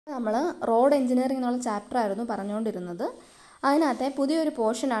നമ്മൾ road engineering എന്നുള്ള chapter ആയിരുന്നു പറഞ്ഞുകൊണ്ടിരുന്നത്. അതിനകത്തെ പുതിയൊരു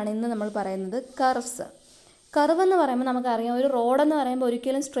പോർഷനാണ് ഇന്ന് നമ്മൾ പറയുന്നത്, കർവ്സ്. കർവ് എന്ന് പറയുമ്പോൾ നമുക്കറിയാം, ഒരു റോഡെന്ന് പറയുമ്പോൾ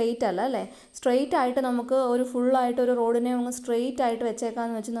ഒരിക്കലും സ്ട്രെയിറ്റ് അല്ല അല്ലേ. സ്ട്രെയിറ്റ് ആയിട്ട് നമുക്ക് ഒരു ഫുള്ളായിട്ട് ഒരു റോഡിനെ അങ്ങ് സ്ട്രെയിറ്റ് ആയിട്ട്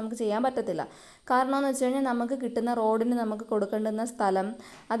വെച്ചേക്കാമെന്ന് വെച്ച് നമുക്ക് ചെയ്യാൻ പറ്റത്തില്ല. കാരണം എന്ന് വെച്ച് കഴിഞ്ഞാൽ നമുക്ക് കിട്ടുന്ന റോഡിന് നമുക്ക് കൊടുക്കേണ്ടുന്ന സ്ഥലം,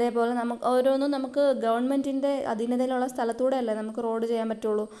 അതേപോലെ നമുക്ക് ഓരോന്നും നമുക്ക് ഗവൺമെൻറ്റിൻ്റെ അധീനതയിലുള്ള സ്ഥലത്തൂടെ അല്ലേ നമുക്ക് റോഡ് ചെയ്യാൻ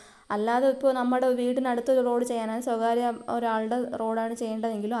പറ്റുള്ളൂ. അല്ലാതെ ഇപ്പോൾ നമ്മുടെ വീടിനടുത്തൊരു റോഡ് ചെയ്യാനാണ് സ്വകാര്യ ഒരാളുടെ റോഡാണ്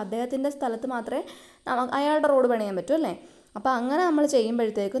ചെയ്യേണ്ടതെങ്കിലും അദ്ദേഹത്തിൻ്റെ സ്ഥലത്ത് മാത്രമേ അയാളുടെ റോഡ് പണിയാൻ പറ്റൂ അല്ലേ. അപ്പോൾ അങ്ങനെ നമ്മൾ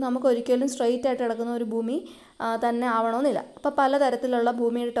ചെയ്യുമ്പോഴത്തേക്ക് നമുക്ക് ഒരിക്കലും സ്ട്രെയിറ്റ് ആയിട്ട് കിടക്കുന്ന ഒരു ഭൂമി തന്നെ ആവണമെന്നില്ല. അപ്പോൾ പലതരത്തിലുള്ള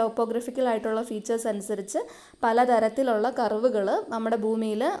ഭൂമിയുടെ ടോപ്പോഗ്രഫിക്കലായിട്ടുള്ള ഫീച്ചേഴ്സ് അനുസരിച്ച് പലതരത്തിലുള്ള കർവുകൾ നമ്മുടെ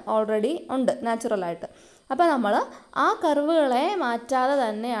ഭൂമിയിൽ ഓൾറെഡി ഉണ്ട് നാച്ചുറലായിട്ട്. അപ്പോൾ നമ്മൾ ആ കർവുകളെ മാറ്റാതെ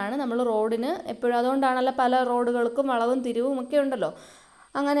തന്നെയാണ് നമ്മൾ റോഡിന് എപ്പോഴും, അതുകൊണ്ടാണല്ലോ പല റോഡുകൾക്കും വളവും തിരിവും ഒക്കെ ഉണ്ടല്ലോ,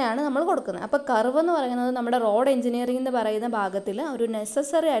 അങ്ങനെയാണ് നമ്മൾ കൊടുക്കുന്നത്. അപ്പോൾ കർവ് എന്ന് പറയുന്നത് നമ്മുടെ റോഡ് എഞ്ചിനീയറിംഗ് എന്ന് പറയുന്ന ഭാഗത്തിൽ ഒരു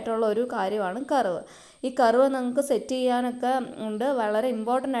നെസസറി ആയിട്ടുള്ള ഒരു കാര്യമാണ് കർവ്. ഈ കർവ് നമുക്ക് സെറ്റ് ചെയ്യാനൊക്കെ ഉണ്ട്, വളരെ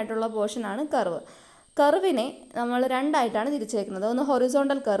ഇമ്പോർട്ടൻ്റ് ആയിട്ടുള്ള പോർഷനാണ് കർവ്. കർവിനെ നമ്മൾ രണ്ടായിട്ടാണ് തിരിച്ചേക്കുന്നത്. ഒന്ന്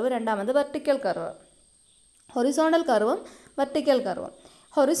ഹൊറിസോണ്ടൽ കർവ്, രണ്ടാമത് vertical curve. Horizontal കർവും vertical കർവും.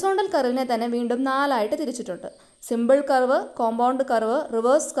 Horizontal കർവിനെ തന്നെ വീണ്ടും 4 ആയിട്ട് തിരിച്ചിട്ടുണ്ട്. Simple curve, compound curve,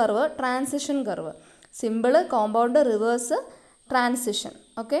 reverse curve, transition curve. Simple, compound, reverse, transition.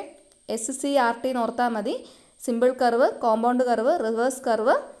 Okay, SCRT ഓർത്താൽ മതി. Simple curve, compound curve, reverse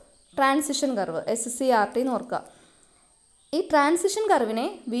curve, transition curve, SCRT ഓർക്കുക. ഈ ട്രാൻസിഷൻ കർവിനെ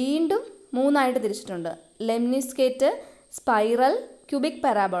വീണ്ടും 3 ആയിട്ട് തിരിച്ചിട്ടുണ്ട്. ലെംനിസ്കേറ്റ്, spiral, cubic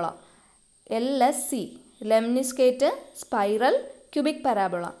parabola. LSC, ലെംനിസ്കേറ്റ്, spiral, cubic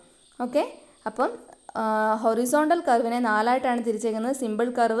parabola. Okay, അപ്പം horizontal കർവിനെ 4 ആയിട്ടാണ് തിരിച്ചേക്കുന്നത്. Simple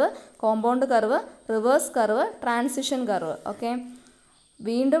curve, compound curve, reverse curve, transition curve. Okay,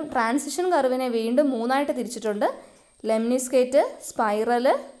 വീണ്ടും ട്രാൻസിഷൻ കർവിനെ വീണ്ടും 3 ആയിട്ട് തിരിച്ചിട്ടുണ്ട്. ലെംനിസ്കേറ്റ്, സ്പൈറൽ,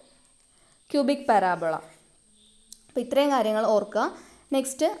 ക്യൂബിക് പരാബോള. അപ്പോൾ ഇത്രയും കാര്യങ്ങൾ ഓർക്കുക.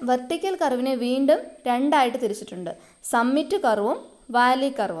 നെക്സ്റ്റ്, വെർട്ടിക്കൽ കർവിനെ വീണ്ടും 2 ആയിട്ട് തിരിച്ചിട്ടുണ്ട്. Summit കർവും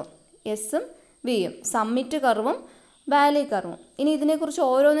Valley കർവും. എസും വിയും. Summit കർവും Valley കർവും. ഇനി ഇതിനെക്കുറിച്ച്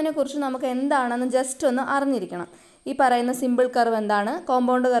ഓരോന്നിനെക്കുറിച്ച് നമുക്ക് എന്താണെന്ന് ജസ്റ്റ് ഒന്ന് അറിഞ്ഞിരിക്കണം. ഈ പറയുന്ന സിമ്പിൾ കർവ് എന്താണ്,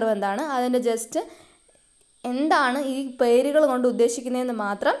 കോമ്പൗണ്ട് കർവ് എന്താണ്, അതിൻ്റെ ജസ്റ്റ് എന്താണ് ഈ പേരുകൾ കൊണ്ട് ഉദ്ദേശിക്കുന്നതെന്ന്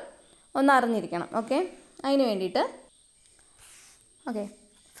മാത്രം ഒന്ന് അറിഞ്ഞിരിക്കണം. ഓക്കെ, അതിന് വേണ്ടിയിട്ട് okay,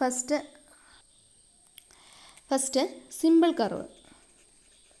 first simple curve.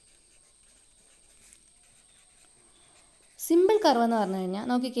 Simple curve എന്ന് പറഞ്ഞു കഴിഞ്ഞാൽ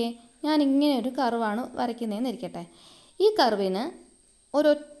നോക്കിക്കേ, ഞാൻ ഇങ്ങനെ ഒരു കർവാണ് വരയ്ക്കുന്നതെന്ന് ഇരിക്കട്ടെ. ഈ കർവിന്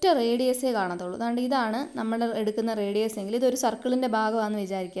ഒരൊറ്റ റേഡിയസേ കാണത്തുള്ളൂ. അതുകൊണ്ട് ഇതാണ് നമ്മൾ എടുക്കുന്ന റേഡിയസ് എങ്കിൽ ഇതൊരു സർക്കിളിൻ്റെ ഭാഗമാണെന്ന്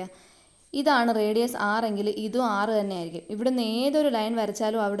വിചാരിക്കുക. ഇതാണ് റേഡിയസ് 6 എങ്കിൽ ഇതും 6 തന്നെ ആയിരിക്കും. ഇവിടുന്ന് ഏതൊരു ലൈൻ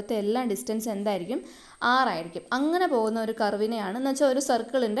വരച്ചാലും അവിടുത്തെ എല്ലാ ഡിസ്റ്റൻസ് എന്തായിരിക്കും, 6 ആയിരിക്കും. അങ്ങനെ പോകുന്ന ഒരു കർവിനെയാണ്, എന്ന് വെച്ചാൽ ഒരു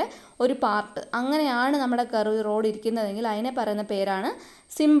സർക്കിളിൻ്റെ ഒരു പാർട്ട്, അങ്ങനെയാണ് നമ്മുടെ കർവ് റോഡ് ഇരിക്കുന്നതെങ്കിൽ അതിനെ പറയുന്ന പേരാണ്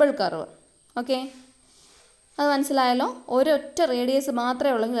സിമ്പിൾ കർവ്. ഓക്കെ, അത് മനസ്സിലായല്ലോ. ഒരൊറ്റ റേഡിയസ്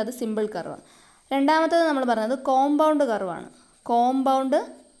മാത്രമേ ഉള്ളെങ്കിൽ അത് സിമ്പിൾ കർവ്. രണ്ടാമത്തേത് നമ്മൾ പറഞ്ഞത് compound കർവാണ്. Compound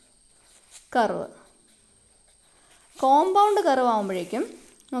curve. Compound curve ആകുമ്പോഴേക്കും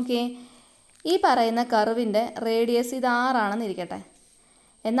നോക്കിയേ, ഈ പറയുന്ന കർവിൻ്റെ റേഡിയസ് ഇത് 6 ആണെന്ന് ഇരിക്കട്ടെ.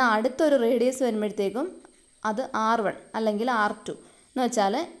 എന്നാൽ അടുത്തൊരു റേഡിയസ് വരുമ്പോഴത്തേക്കും അത് R1 അല്ലെങ്കിൽ R2 എന്ന്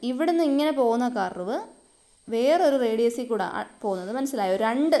വെച്ചാൽ ഇവിടുന്ന് ഇങ്ങനെ പോകുന്ന കർവ് വേറൊരു റേഡിയസിൽ കൂടെ പോകുന്നത്. മനസ്സിലായോ?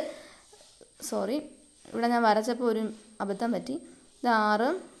 ഇവിടെ ഞാൻ വരച്ചപ്പോൾ ഒരു അബദ്ധം പറ്റി. ഇത് 6,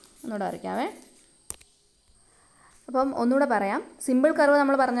 ഒന്നുകൂടെ വരയ്ക്കാവേ. അപ്പം ഒന്നുകൂടെ പറയാം. സിമ്പിൾ കർവ്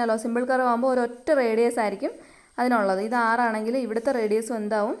നമ്മൾ പറഞ്ഞല്ലോ, സിമ്പിൾ കർവ് ആകുമ്പോൾ ഒരൊറ്റ റേഡിയസ് ആയിരിക്കും അതിനുള്ളത്. ഇത് 6 ആണെങ്കിൽ ഇവിടുത്തെ റേഡിയസും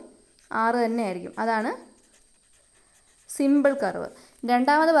എന്താവും, 6 തന്നെ ആയിരിക്കും. അതാണ് സിമ്പിൾ കർവ്.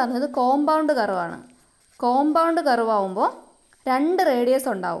 രണ്ടാമത് പറഞ്ഞത് കോമ്പൗണ്ട് കർവാണ്. കോമ്പൗണ്ട് കർവ് ആകുമ്പോൾ 2 റേഡിയസ്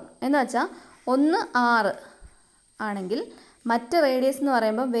ഉണ്ടാവും. എന്ന് വെച്ചാൽ ഒന്ന് 6 ആണെങ്കിൽ മറ്റ് റേഡിയസ് എന്ന്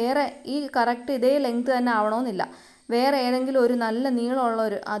പറയുമ്പോൾ വേറെ ഈ കറക്റ്റ് ഇതേ ലെങ്ത് തന്നെ ആവണമെന്നില്ല. വേറെ ഏതെങ്കിലും ഒരു നല്ല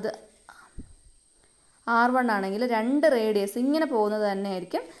നീളമുള്ളൊരു, അത് R1 ആണെങ്കിൽ 2 റേഡിയസ് ഇങ്ങനെ പോകുന്നത് തന്നെ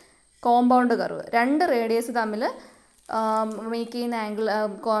ആയിരിക്കും കോമ്പൗണ്ട് കർവ്. 2 റേഡിയസ് തമ്മിൽ മേക്ക് ചെയ്യുന്ന ആംഗിൾ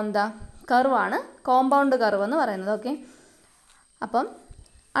കർവാണ് കോമ്പൗണ്ട് കർവ് എന്ന് പറയുന്നത്. ഓക്കെ, അപ്പം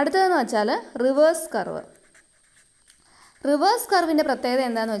അടുത്തതെന്ന് വെച്ചാൽ റിവേഴ്സ് കർവ്. റിവേഴ്സ് കർവിൻ്റെ പ്രത്യേകത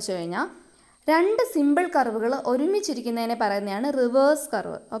എന്താണെന്ന് വെച്ച് കഴിഞ്ഞാൽ 2 സിമ്പിൾ കർവുകൾ ഒരുമിച്ചിരിക്കുന്നതിനെ പറയുന്നതാണ് റിവേഴ്സ്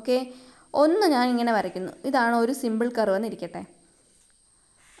കർവ്. ഓക്കെ, ഒന്ന് ഞാൻ ഇങ്ങനെ വരയ്ക്കുന്നു. ഇതാണ് ഒരു സിമ്പിൾ കർവ് എന്ന് ഇരിക്കട്ടെ.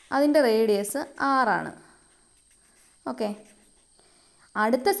 അതിൻ്റെ റേഡിയസ് 6 ആണ്. ഓക്കെ,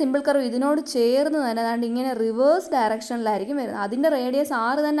 അടുത്ത സിമ്പിൾ കർവ് ഇതിനോട് ചേർന്ന് തന്നെ അതാണ്ട് ഇങ്ങനെ റിവേഴ്സ് ഡയറക്ഷനിലായിരിക്കും വരുന്നത്. അതിൻ്റെ റേഡിയസ്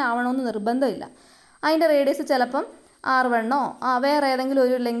 6 തന്നെ ആവണമെന്ന് നിർബന്ധമില്ല. അതിൻ്റെ റേഡിയസ് ചിലപ്പം R1 വേറെ ഏതെങ്കിലും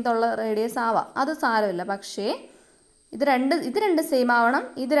ഒരു ലെങ്ത് ഉള്ള റേഡിയസ് ആവാം, അത് സാരമില്ല. പക്ഷേ ഇത് രണ്ട് സെയിം ആവണം,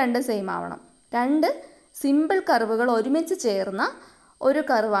 ഇത് രണ്ടും സെയിം ആവണം. രണ്ട് സിമ്പിൾ കർവുകൾ ഒരുമിച്ച് ചേർന്ന ഒരു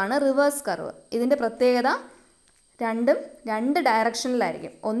കർവാണ് റിവേഴ്സ് കർവ്. ഇതിൻ്റെ പ്രത്യേകത രണ്ടും രണ്ട്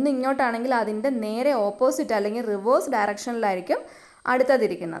ഡയറക്ഷനിലായിരിക്കും. ഒന്ന് ഇങ്ങോട്ടാണെങ്കിൽ അതിൻ്റെ നേരെ ഓപ്പോസിറ്റ് അല്ലെങ്കിൽ റിവേഴ്സ് ഡയറക്ഷനിലായിരിക്കും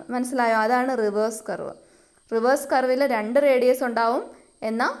അടുത്തതിരിക്കുന്നത്. മനസ്സിലായോ? അതാണ് റിവേഴ്സ് കർവ്. റിവേഴ്സ് കർവിൽ രണ്ട് റേഡിയസ് ഉണ്ടാവും.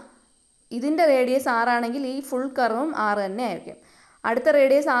 എന്നാൽ ഇതിൻ്റെ റേഡിയസ് 6 ആണെങ്കിൽ ഈ ഫുൾ കർവും 6 തന്നെ ആയിരിക്കും. അടുത്ത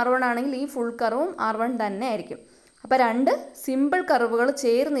റേഡിയസ് R1 ആണെങ്കിൽ ഈ ഫുൾ കർവും R1 തന്നെ ആയിരിക്കും. അപ്പോൾ രണ്ട് സിമ്പിൾ കർവുകൾ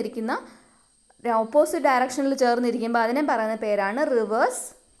ചേർന്നിരിക്കുന്ന ഓപ്പോസിറ്റ് ഡയറക്ഷനിൽ ചേർന്നിരിക്കുമ്പോൾ അതിനെ പറയുന്ന പേരാണ് റിവേഴ്സ്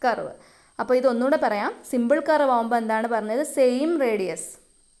കർവ്. അപ്പോൾ ഇതൊന്നുകൂടെ പറയാം. സിമ്പിൾ കർവ് ആകുമ്പോൾ എന്താണ് പറഞ്ഞത്? സെയിം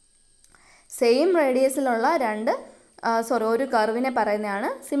റേഡിയസിലുള്ള ഒരു കർവിനെ പറയുന്നതാണ്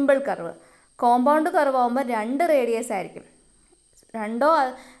സിമ്പിൾ കർവ്. കോമ്പൗണ്ട് കർവ് ആകുമ്പോൾ രണ്ട് റേഡിയസ് ആയിരിക്കും.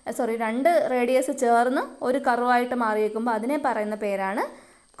 രണ്ട് റേഡിയസ് ചേർന്ന് ഒരു കർവായിട്ട് മാറിയേക്കുമ്പോൾ അതിനെ പറയുന്ന പേരാണ്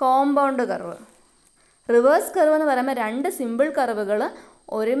കോമ്പൗണ്ട് കർവ്. റിവേഴ്സ് കർവ് എന്ന് പറയുമ്പോൾ രണ്ട് സിമ്പിൾ കർവുകൾ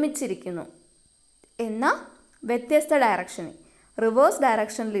ഒരുമിച്ചിരിക്കുന്നു എന്നാൽ വ്യത്യസ്ത ഡയറക്ഷനിൽ, റിവേഴ്സ്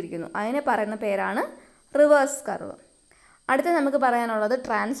ഡയറക്ഷനിലിരിക്കുന്നു. അതിനെ പറയുന്ന പേരാണ് റിവേഴ്സ് കർവ്. അടുത്ത നമുക്ക് പറയാനുള്ളത്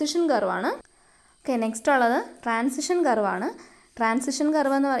ട്രാൻസിഷൻ കർവാണ്. ഓക്കെ, നെക്സ്റ്റ് ഉള്ളത് ട്രാൻസിഷൻ കർവാണ്. ട്രാൻസിഷൻ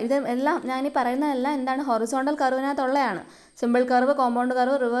കർവ് എന്ന് ഇത് എല്ലാം ഞാൻ ഈ പറയുന്നതെല്ലാം എന്താണ്? Horizontal കർവിനകത്തുള്ളതാണ്. Simple curve, compound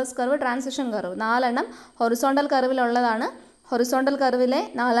curve, reverse curve, transition curve. 4 എണ്ണം horizontal കർവിലുള്ളതാണ്. Horizontal കർവിലെ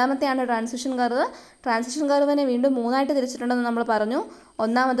 4ാമത്തെയാണ് transition curve. Transition കർവിനെ വീണ്ടും 3ആയിട്ട് തിരിച്ചിട്ടുണ്ടെന്ന് നമ്മൾ പറഞ്ഞു.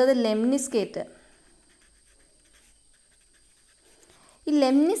 ഒന്നാമത്തത് ലെംനിസ്കേറ്റ്. ഈ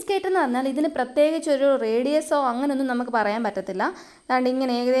ലെംനിസ്കേറ്റ് എന്ന് പറഞ്ഞാൽ ഇതിന് പ്രത്യേകിച്ചൊരു റേഡിയസോ അങ്ങനെയൊന്നും നമുക്ക് പറയാൻ പറ്റത്തില്ല. അതുകൊണ്ട്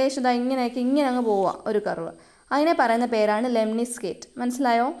ഇങ്ങനെ ഏകദേശം ഇങ്ങനെ അങ്ങ് പോവുക ഒരു കർവ്. അതിനെ പറയുന്ന പേരാണ് ലെംനിസ്കേറ്റ്.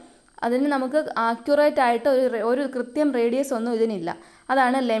 മനസ്സിലായോ? അതിന് നമുക്ക് ആക്യുറേറ്റ് ആയിട്ട് ഒരു കൃത്യം റേഡിയസ് ഒന്നും ഇതിനില്ല.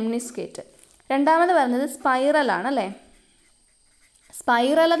 അതാണ് ലെംനിസ്കേറ്റ്. രണ്ടാമത് പറയുന്നത് സ്പൈറലാണ് അല്ലേ?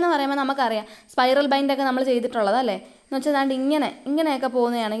 സ്പൈറൽ എന്ന് പറയുമ്പോൾ നമുക്കറിയാം, സ്പൈറൽ ബൈൻഡൊക്കെ നമ്മൾ ചെയ്തിട്ടുള്ളത് അല്ലേ? എന്ന് വെച്ചാൽ അതാണ്ട് ഇങ്ങനെയൊക്കെ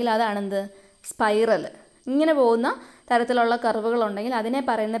പോകുന്നതാണെങ്കിൽ അതാണെന്ത്? സ്പൈറൽ. ഇങ്ങനെ പോകുന്ന തരത്തിലുള്ള കർവുകളുണ്ടെങ്കിൽ അതിനെ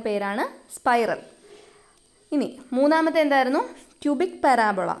പറയുന്ന പേരാണ് സ്പൈറൽ. ഇനി മൂന്നാമത്തെ എന്തായിരുന്നു? ക്യൂബിക്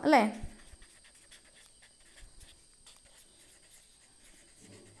പാരാബോള അല്ലേ?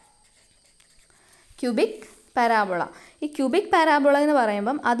 Cubic parabola. ഈ ക്യൂബിക് പാരാബോള എന്ന്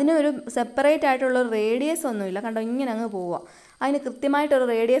പറയുമ്പം അതിനൊരു സെപ്പറേറ്റ് ആയിട്ടുള്ളൊരു റേഡിയസ് ഒന്നുമില്ല. കണ്ടോ, ഇങ്ങനെ അങ്ങ് പോവുക. അതിന് കൃത്യമായിട്ടൊരു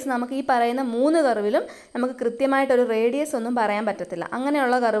റേഡിയസ് നമുക്ക് ഈ പറയുന്ന 3 കർവിലും നമുക്ക് കൃത്യമായിട്ടൊരു റേഡിയസ് ഒന്നും പറയാൻ പറ്റത്തില്ല.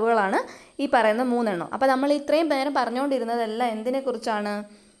 അങ്ങനെയുള്ള കർവുകളാണ് ഈ പറയുന്ന 3 എണ്ണം. അപ്പോൾ നമ്മൾ ഇത്രയും നേരം പറഞ്ഞുകൊണ്ടിരുന്നതെല്ലാം എന്തിനെക്കുറിച്ചാണ്?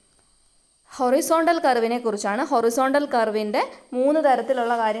 ഹൊറിസോണ്ടൽ കർവിനെ കുറിച്ചാണ്. ഹൊറിസോണ്ടൽ കർവിൻ്റെ 3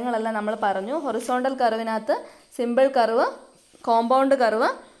 തരത്തിലുള്ള കാര്യങ്ങളെല്ലാം നമ്മൾ പറഞ്ഞു. Horizontal കർവിനകത്ത് simple curve, compound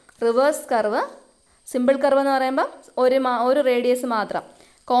curve, reverse curve. Simple curve എന്ന് പറയുമ്പോൾ ഒരു റേഡിയസ് മാത്രം.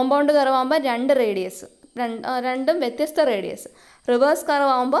 കോമ്പൗണ്ട് കർവ് ആകുമ്പോൾ 2 റേഡിയസ്, രണ്ടും വ്യത്യസ്ത റേഡിയസ്. റിവേഴ്സ് കർവ്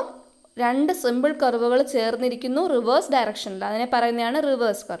ആകുമ്പോൾ 2 സിമ്പിൾ കർവുകൾ ചേർന്നിരിക്കുന്നു റിവേഴ്സ് ഡയറക്ഷനിൽ. അതിനെ പറയുന്നതാണ്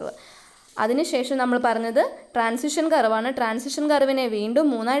റിവേഴ്സ് കർവ്. അതിനുശേഷം നമ്മൾ പറഞ്ഞത് ട്രാൻസിഷൻ കർവാണ്. ട്രാൻസിഷൻ കർവിനെ വീണ്ടും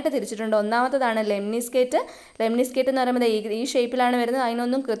 3ആയിട്ട് തിരിച്ചിട്ടുണ്ട്. ഒന്നാമത്തതാണ് ലെംനിസ്കേറ്റ്. ലെംനിസ്കേറ്റ് എന്ന് പറയുമ്പോൾ ഈ ഷേപ്പിലാണ് വരുന്നത്.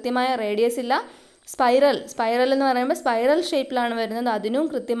 അതിനൊന്നും കൃത്യമായ റേഡിയസ് ഇല്ല. സ്പൈറൽ എന്ന് പറയുമ്പോൾ സ്പൈറൽ ഷേപ്പിലാണ് വരുന്നത്. അതിനും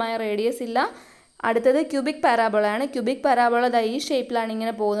കൃത്യമായ റേഡിയസ് ഇല്ല. അടുത്തത് ക്യൂബിക് പാരാബോളയാണ്. ക്യൂബിക് പാരാബോള ഈ ഷേപ്പിലാണ്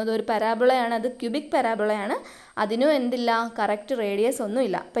ഇങ്ങനെ പോകുന്നത്. ഒരു പാരാബോളയാണ്, അത് ക്യൂബിക് പാരാബോളയാണ്. അതിനും എന്തില്ല? കറക്റ്റ് റേഡിയസ്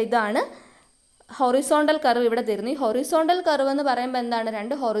ഒന്നുമില്ല. അപ്പോൾ ഇതാണ് ഹൊറിസോണ്ടൽ കർവ് ഇവിടെ തരുന്നു. ഈ ഹൊറിസോണ്ടൽ കർവ് എന്ന് പറയുമ്പോൾ എന്താണ്?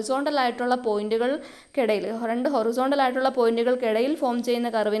 2 ഹൊറിസോണ്ടൽ ആയിട്ടുള്ള പോയിന്റുകൾക്കിടയിൽ ഫോം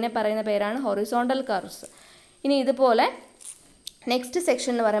ചെയ്യുന്ന കർവിനെ പറയുന്ന പേരാണ് ഹൊറിസോണ്ടൽ കർവ്സ്. ഇനി ഇതുപോലെ നെക്സ്റ്റ്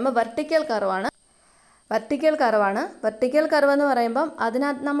സെക്ഷൻ എന്ന് പറയുമ്പോൾ വെർട്ടിക്കൽ കർവാണ്. വെർട്ടിക്കൽ കർവ് എന്ന് പറയുമ്പം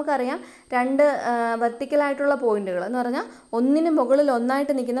അതിനകത്ത് നമുക്കറിയാം 2 വെർട്ടിക്കലായിട്ടുള്ള പോയിന്റുകൾ എന്ന് പറഞ്ഞാൽ ഒന്നിന് മുകളിൽ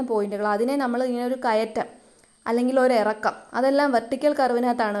ഒന്നായിട്ട് നിൽക്കുന്ന പോയിന്റുകൾ. അതിനെ നമ്മൾ ഇങ്ങനെ ഒരു കയറ്റം അല്ലെങ്കിൽ ഒരു ഇറക്കം, അതെല്ലാം വെർട്ടിക്കൽ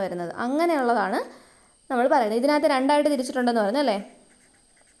കർവിനകത്താണ് വരുന്നത്. അങ്ങനെയുള്ളതാണ് നമ്മൾ പറയുന്നത്. ഇതിനകത്ത് 2ആയിട്ട് തിരിച്ചിട്ടുണ്ടെന്ന് പറഞ്ഞു അല്ലേ?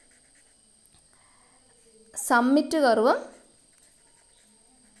 Summit കർവും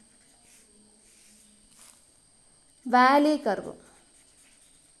Valley കർവും.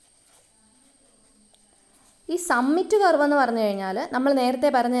 ഈ സമ്മിറ്റ് കർവ് എന്ന് പറഞ്ഞു കഴിഞ്ഞാൽ നമ്മൾ നേരത്തെ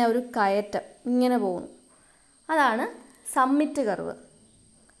പറഞ്ഞ ഒരു കയറ്റം ഇങ്ങനെ പോകുന്നു, അതാണ് സമ്മിറ്റ് കർവ്.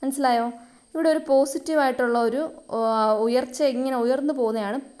 മനസ്സിലായോ? ഇവിടെ ഒരു പോസിറ്റീവായിട്ടുള്ള ഒരു ഉയർച്ച ഇങ്ങനെ ഉയർന്നു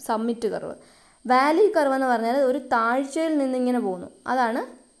പോകുന്നതാണ് സമ്മിറ്റ് കർവ്. വാലി കർവ് എന്ന് പറഞ്ഞാൽ ഒരു താഴ്ചയിൽ നിന്നിങ്ങനെ പോകുന്നു, അതാണ്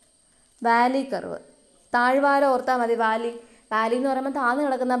വാലി കർവ്. താഴ്വാര ഓർത്താൽ മതി. വാലി എന്ന് പറയുമ്പോൾ താഴ്ന്നു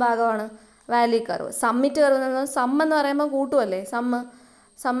കിടക്കുന്ന ഭാഗമാണ് വാലി കർവ്. സമ്മിറ്റ് കർവ് എന്ന് പറഞ്ഞാൽ എന്ന് പറയുമ്പോൾ കൂട്ടുമല്ലേ, സമ്മ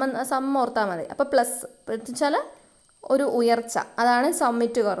ഓർത്താൽ മതി. അപ്പോൾ പ്ലസ് വെച്ചാൽ ഒരു ഉയർച്ച, അതാണ്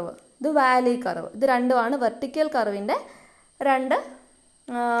സമ്മിറ്റ് കർവ്. ഇത് വാലി കർവ്. ഇത് രണ്ടുമാണ് വെർട്ടിക്കൽ കർവിൻ്റെ 2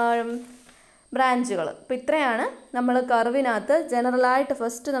 ബ്രാഞ്ചുകൾ. അപ്പോൾ ഇത്രയാണ് നമ്മൾ കർവിനകത്ത് ജനറലായിട്ട്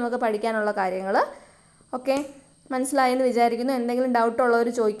ഫസ്റ്റ് നമുക്ക് പഠിക്കാനുള്ള കാര്യങ്ങൾ. ഓക്കെ, മനസ്സിലായെന്ന് വിചാരിക്കുന്നു. എന്തെങ്കിലും ഡൗട്ട് ഉള്ളവർ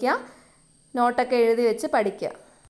ചോദിക്കുക, നോട്ടൊക്കെ എഴുതി വെച്ച് പഠിക്കുക.